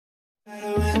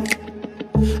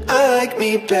I like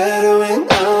me better when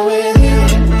I'm with you.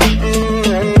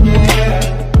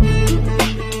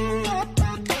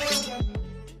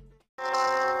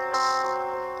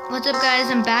 What's up guys,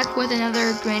 I'm back with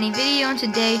another granny video, and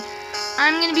today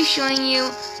I'm going to be showing you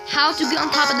how to get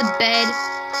on top of the bed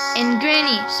in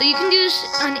Granny. So you can do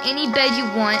this on any bed you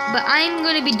want, but I'm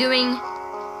going to be doing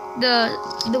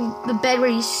the bed where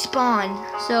you spawn.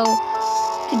 So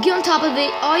to get on top of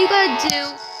it, all you gotta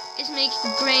do is make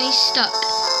Granny stuck.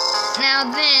 Now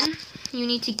then, you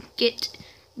need to get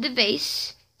the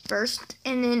vase first,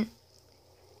 and then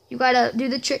you gotta do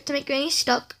the trick to make Granny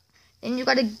stuck. Then you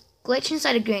gotta glitch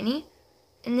inside of Granny,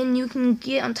 and then you can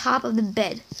get on top of the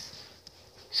bed.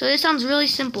 So this sounds really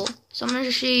simple, so I'm going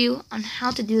to show you on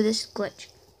how to do this glitch.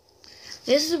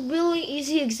 This is a really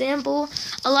easy example.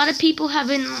 A lot of people have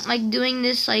been doing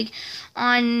this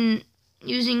on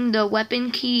using the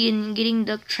weapon key and getting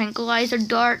the tranquilizer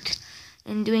dart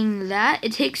and doing that.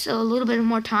 It takes a little bit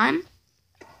more time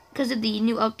because of the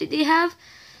new update they have.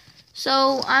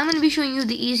 So I'm going to be showing you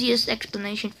the easiest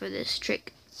explanation for this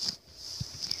trick.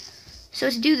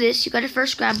 So to do this, you got to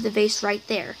first grab the vase right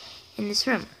there in this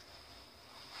room.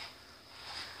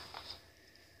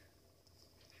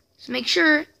 So make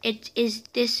sure it is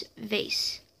this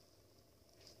vase.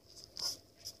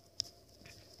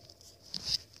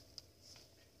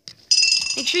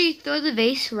 Make sure you throw the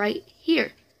vase right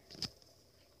here.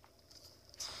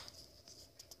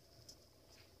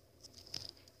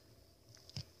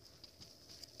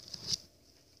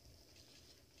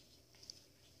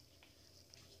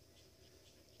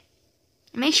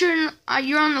 Make sure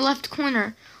you're on the left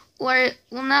corner, or it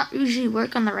will not usually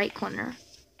work on the right corner.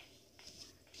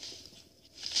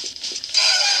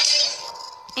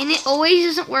 And it always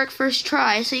doesn't work first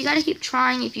try, so you gotta keep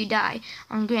trying if you die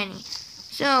on Granny.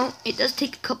 So it does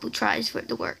take a couple tries for it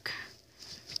to work.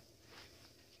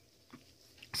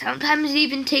 Sometimes it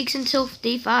even takes until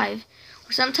day 5,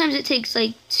 or sometimes it takes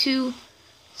two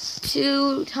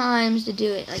times to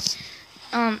do it,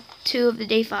 2 of the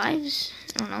day 5s.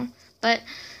 I don't know, but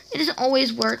it doesn't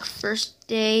always work first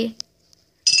day.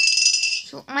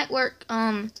 So it might work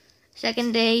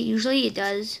second day. Usually it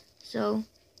does. So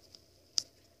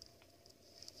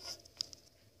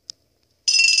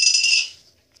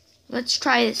let's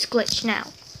try this glitch now.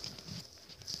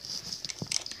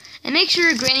 And make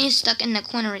sure Granny is stuck in the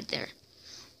corner right there.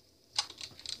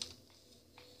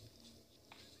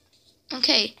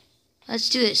 Okay, let's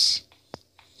do this.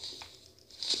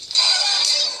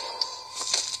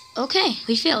 Okay,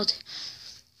 we failed.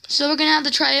 So we're gonna have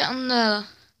to try it on the.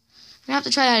 We're gonna have to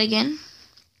try that again.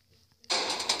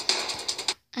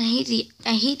 I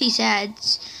hate these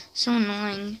ads. So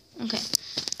annoying. Okay,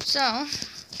 so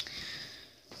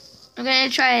we're gonna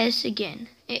try this again.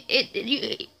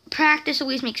 Practice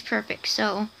always makes perfect,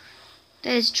 so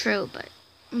that is true, but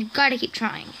you gotta keep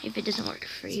trying if it doesn't work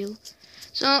for you.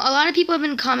 So a lot of people have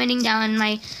been commenting down in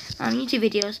my YouTube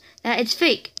videos that it's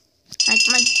fake.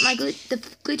 The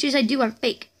glitches I do are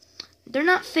fake. They're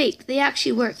not fake. They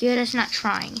actually work. You're just not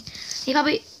trying.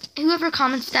 Whoever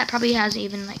comments that probably hasn't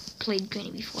even played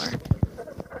Granny before.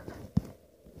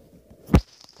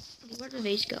 Okay, where'd the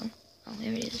vase go? Oh,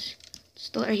 there it is.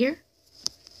 Still right here.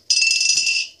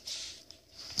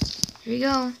 Here we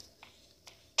go.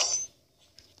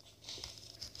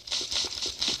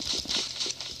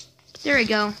 There we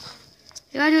go.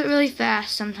 You gotta do it really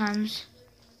fast sometimes.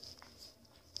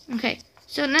 Okay,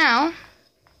 so now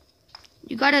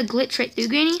you gotta glitch right through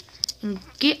Granny and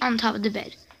get on top of the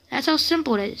bed. That's how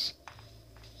simple it is.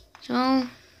 So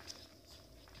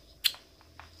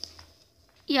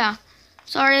yeah,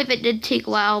 sorry if it did take a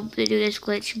while to do this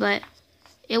glitch, but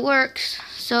it works.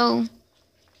 So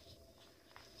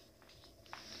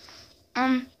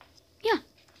yeah,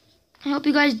 I hope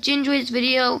you guys did enjoy this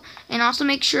video, and also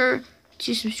make sure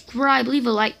to subscribe, leave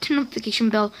a like, turn the notification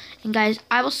bell, and guys,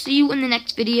 I will see you in the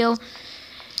next video.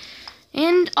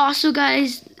 And also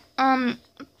guys, I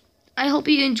hope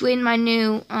you enjoyed my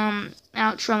new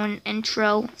outro and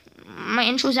intro. My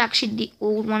intro is actually the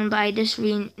old one, but I just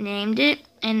renamed it,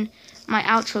 and my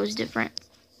outro is different.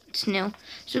 It's new.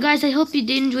 So guys, I hope you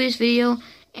did enjoy this video,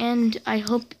 and I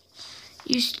hope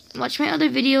you watch my other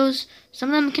videos. Some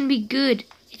of them can be good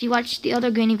if you watch the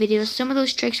other Granny videos. Some of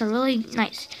those tricks are really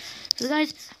nice. So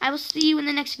guys, I will see you in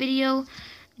the next video.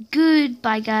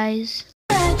 Goodbye, guys.